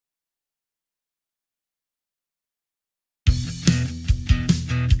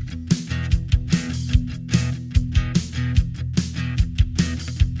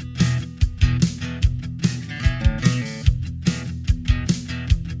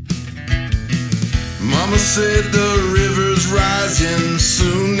Mama said the river's rising,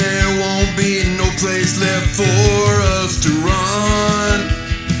 soon there won't be no place left for us to run.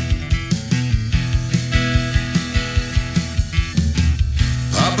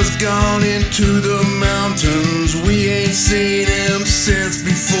 Papa's gone into the mountains, we ain't seen him since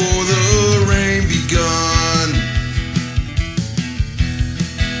before the rain begun.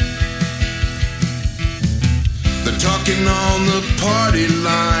 They're talking on the party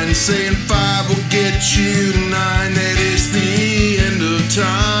line, saying 5 will get you 9, that it's the end of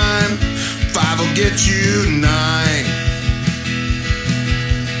time. 5 will get you 9.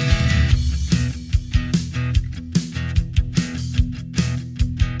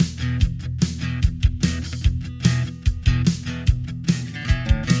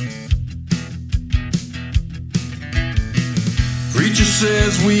 Preacher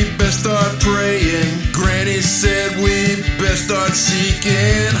says we best start praying. Granny said we best start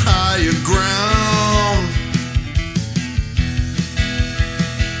seeking higher ground.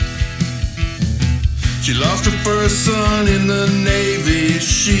 She lost her first son in the Navy.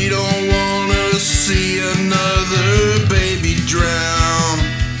 She don't wanna see another baby drown.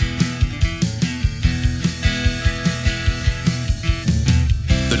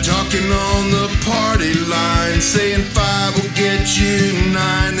 They're talking on the party line, saying 5 will get you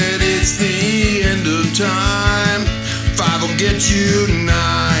 9, that it's the end of time. 5 will get you 9.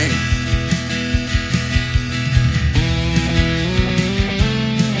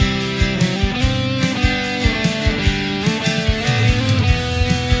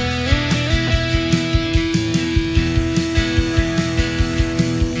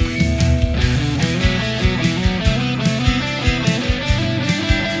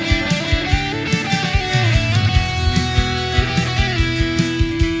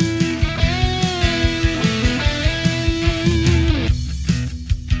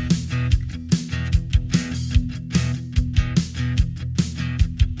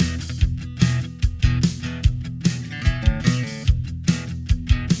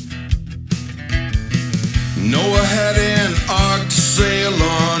 Noah had an ark to sail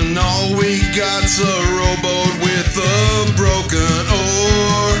on, all we got's a rowboat with a broken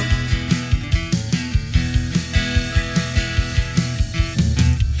oar.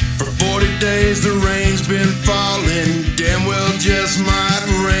 For 40 days the rain's been falling, damn well just might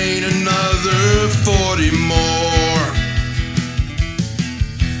rain another 40 more.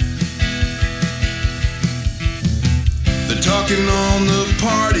 They're talking on the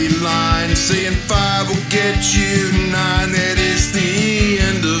party line, saying 5 will get you 9, that it's the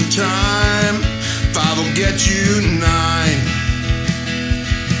end of time. 5 will get you 9.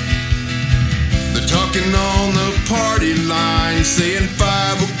 They're talking on the party line, saying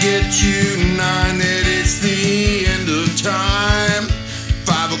 5 will get you 9, that it's the end of time.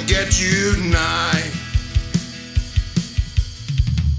 5 will get you 9.